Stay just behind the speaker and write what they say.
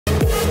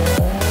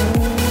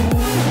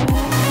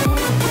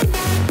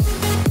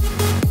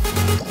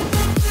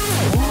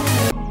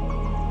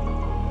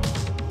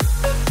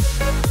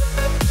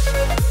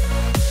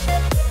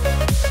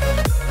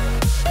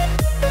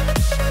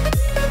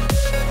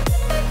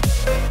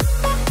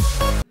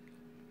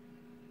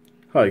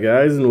Hi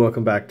guys, and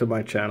welcome back to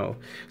my channel.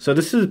 So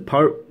this is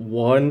part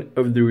 1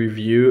 of the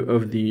review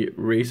of the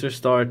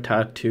Racerstar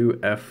Tattoo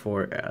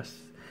F4S.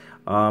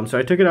 So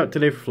I took it out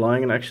today for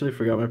flying and I actually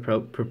forgot my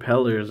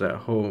propellers at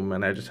home,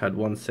 and I just had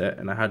one set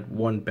and I had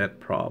one bent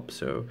prop.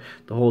 So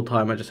the whole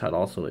time I just had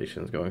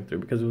oscillations going through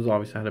because it was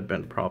obviously I had a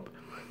bent prop.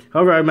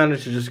 However, I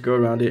managed to just go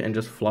around it and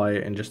just fly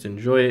it and just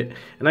enjoy it.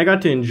 And I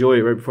got to enjoy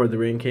it right before the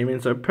rain came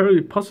in, so I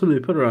possibly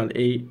put around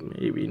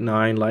 8, maybe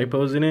 9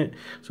 lipos in it.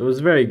 So it was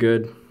very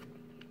good.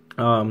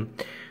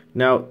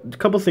 Now, a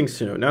couple things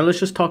to note. Now, let's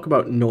just talk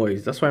about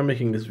noise. That's why I'm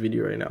making this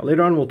video right now.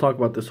 Later on, we'll talk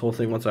about this whole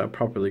thing once I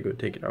properly go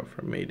take it out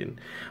from Maiden.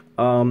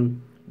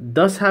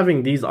 Thus,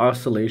 having these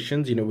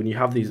oscillations, when you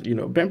have these,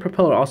 bent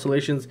propeller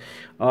oscillations,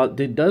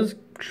 it does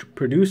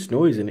produce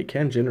noise and it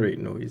can generate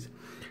noise.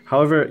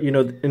 However, in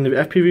the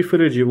FPV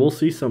footage, you will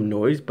see some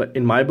noise, but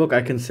in my book,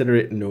 I consider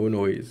it no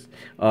noise.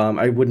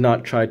 I would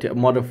not try to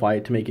modify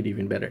it to make it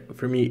even better.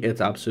 For me,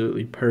 it's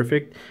absolutely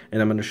perfect,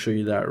 and I'm going to show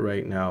you that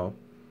right now.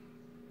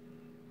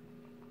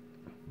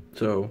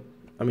 So,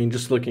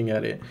 just looking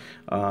at it,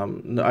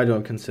 I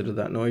don't consider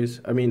that noise.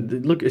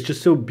 Look, it's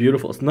just so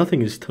beautiful.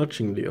 Nothing is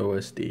touching the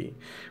OSD,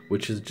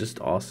 which is just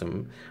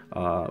awesome.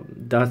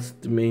 That's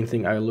the main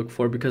thing I look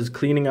for, because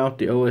cleaning out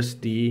the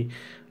OSD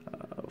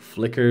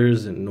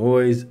flickers and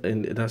noise,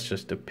 and that's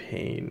just a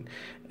pain,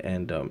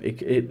 and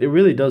it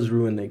really does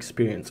ruin the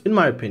experience, in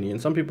my opinion.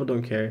 Some people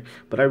don't care,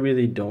 but I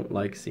really don't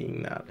like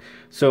seeing that.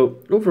 So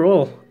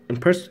overall, in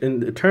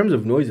terms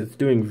of noise, it's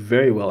doing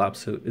very well.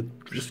 Absolutely,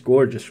 it's just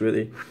gorgeous,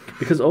 really,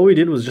 because all we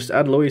did was just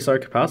add low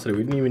ESR capacitor.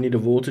 We didn't even need a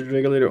voltage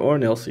regulator or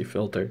an LC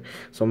filter,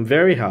 so I'm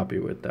very happy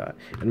with that.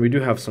 And we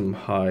do have some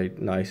high,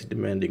 nice,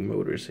 demanding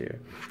motors here.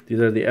 These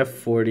are the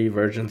F40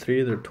 version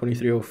 3. They're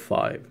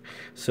 2305,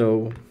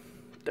 so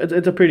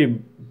it's a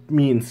pretty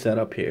mean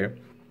setup here.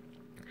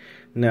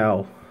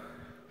 Now,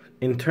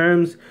 in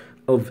terms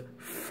of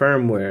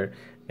firmware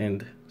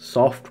and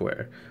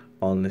software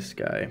on this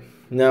guy,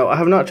 now I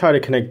have not tried to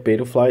connect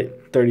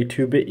Betaflight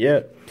 32-bit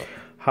yet.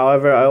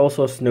 However, I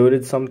also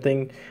noted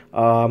something.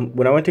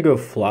 When I went to go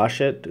flash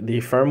it, the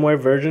firmware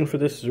version for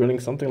this is running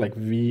something like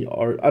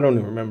VR. I don't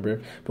even remember,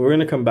 but we're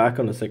going to come back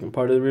on the second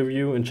part of the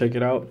review and check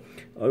it out.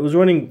 It was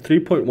running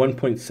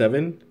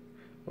 3.1.7,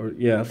 or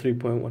yeah,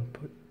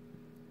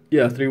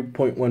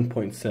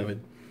 3.1.7,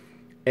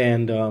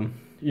 and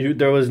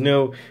there was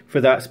no,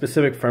 for that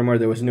specific firmware,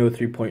 there was no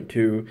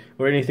 3.2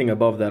 or anything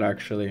above that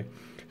actually.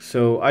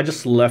 So I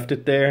just left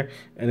it there,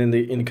 and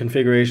in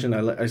configuration,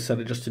 I set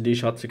it just to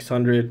D-Shot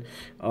 600.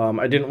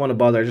 I didn't want to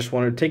bother. I just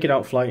wanted to take it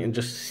out flight and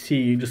just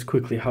see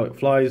quickly how it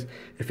flies,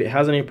 if it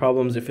has any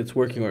problems, if it's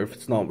working or if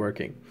it's not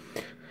working.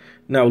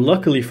 Now,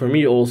 luckily for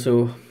me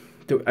also,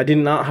 I did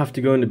not have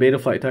to go into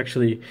Betaflight to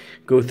actually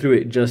go through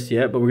it just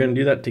yet, but we're going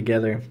to do that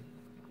together.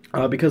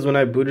 Because when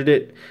I booted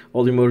it,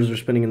 all the motors were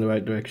spinning in the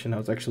right direction. I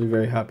was actually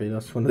very happy.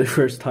 That's one of the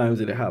first times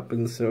that it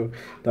happened, so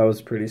that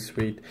was pretty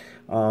sweet.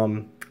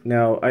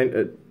 Now,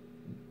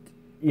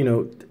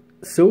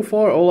 so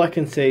far, all I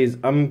can say is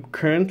I'm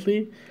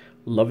currently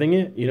loving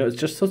it. It's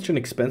just such an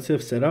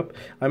expensive setup.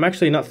 I'm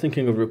actually not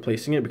thinking of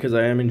replacing it because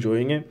I am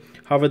enjoying it.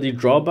 However, the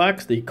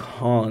drawbacks, the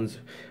cons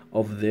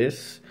of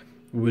this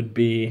would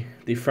be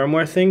the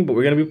firmware thing, but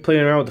we're going to be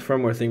playing around with the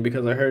firmware thing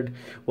because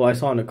I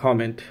saw in a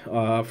comment,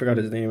 I forgot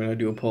his name and I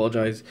do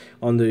apologize,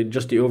 on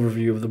just the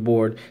overview of the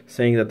board,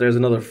 saying that there's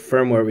another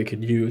firmware we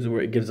could use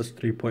where it gives us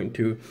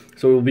 3.2.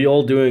 So we'll be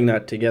all doing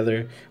that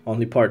together on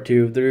the part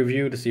 2 of the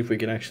review to see if we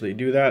can actually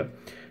do that.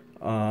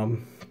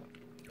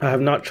 I have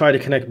not tried to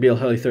connect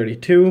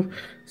BL-Heli32,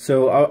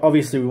 so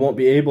obviously we won't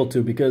be able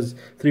to because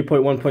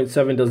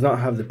 3.1.7 does not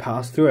have the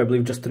pass-through. I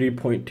believe just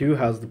 3.2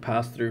 has the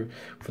pass-through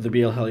for the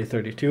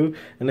BL-Heli32,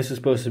 and this is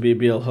supposed to be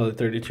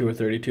BL-Heli32 or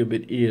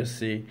 32-bit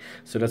ESC,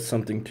 so that's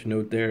something to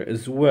note there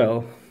as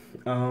well.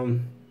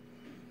 And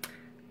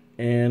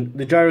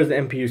the gyro is the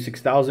MPU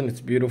 6000.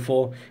 It's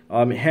beautiful.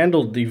 It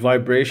handled the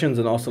vibrations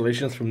and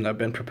oscillations from that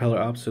bent propeller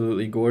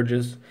absolutely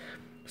gorgeous.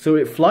 So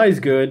it flies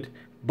good,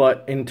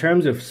 but in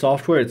terms of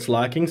software, it's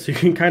lacking. So you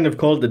can kind of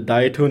call it the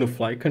diatone of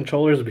flight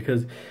controllers,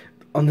 because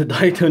on the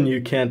diatone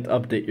you can't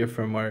update your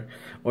firmware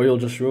or you'll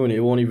just ruin it. It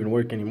won't even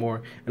work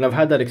anymore. And I've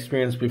had that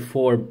experience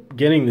before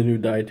getting the new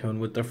diatone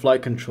with their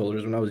flight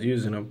controllers when I was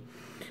using them.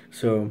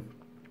 So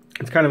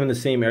it's kind of in the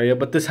same area,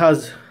 but this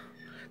has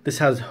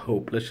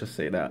hope, let's just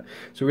say that.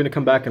 So we're going to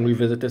come back and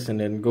revisit this and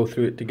then go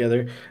through it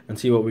together and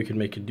see what we can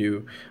make it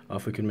do,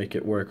 if we can make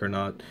it work or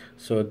not.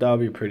 So that'll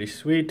be pretty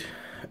sweet.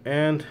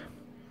 And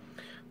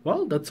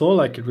well, that's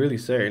all I could really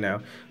say right now.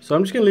 So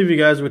I'm just going to leave you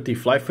guys with the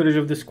flight footage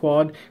of this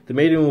quad. The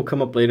Maiden will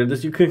come up later.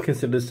 You could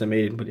consider this a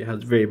Maiden, but it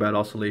has very bad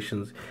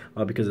oscillations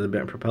because of the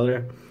bent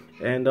propeller.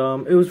 And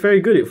it was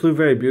very good. It flew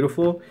very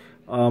beautiful.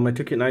 I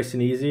took it nice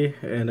and easy,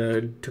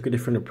 and took a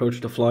different approach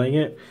to flying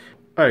it.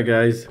 Alright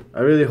guys, I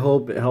really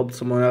hope it helped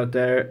someone out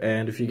there,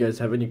 and if you guys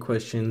have any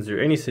questions or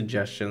any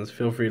suggestions,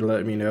 feel free to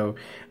let me know,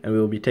 and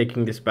we'll be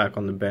taking this back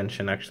on the bench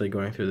and actually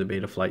going through the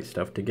Betaflight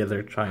stuff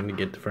together, trying to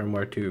get the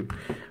firmware to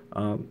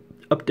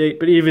update,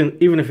 but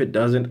even if it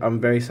doesn't, I'm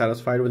very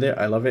satisfied with it.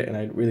 I love it, and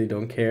I really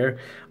don't care.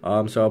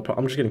 So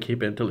I'm just gonna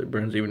keep it until it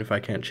burns, even if I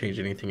can't change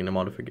anything in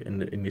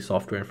the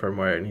software and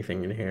firmware or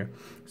anything in here.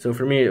 So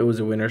for me, it was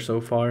a winner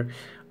so far.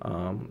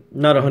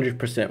 Not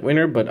 100%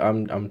 winner, but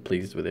I'm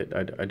pleased with it.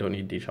 I don't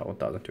need D-Shot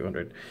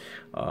 1200.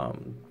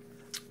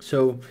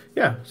 So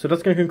yeah, so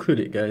that's gonna conclude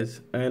it,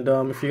 guys. And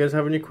if you guys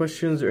have any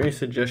questions or any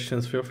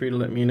suggestions, feel free to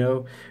let me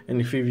know. And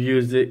if you've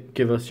used it,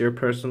 give us your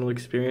personal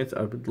experience.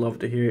 I would love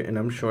to hear it, and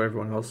I'm sure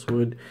everyone else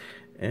would.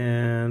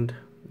 And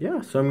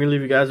yeah, so I'm gonna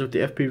leave you guys with the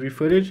FPV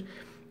footage,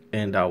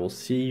 and I will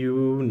see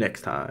you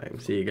next time.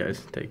 See you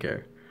guys. Take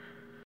care.